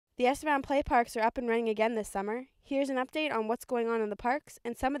The Estevan Playparks are up and running again this summer. Here's an update on what's going on in the parks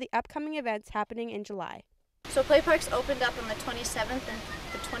and some of the upcoming events happening in July. So Playparks opened up on the 27th and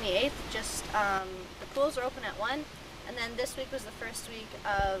the 28th. The pools are open at 1, and then this week was the first week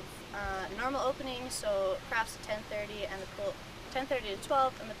of normal opening. So crafts at 10:30 and the pool 10:30 to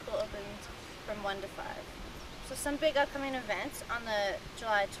 12, and the pool opens from 1 to 5. So some big upcoming events on the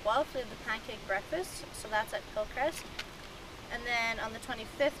July 12th. We have the pancake breakfast. So that's at Hillcrest. And then on the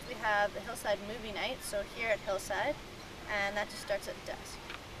 25th, we have the Hillside Movie Night, so here at Hillside, and that just starts at dusk.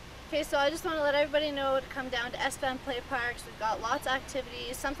 Okay, so I just want to let everybody know to come down to Estevan Playparks. We've got lots of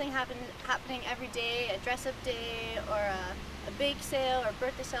activities, something happening every day, a dress-up day, or a bake sale, or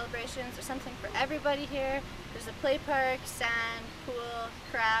birthday celebrations, or something for everybody here. There's a play park, sand, pool,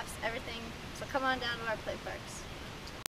 crafts, everything. So come on down to our play parks.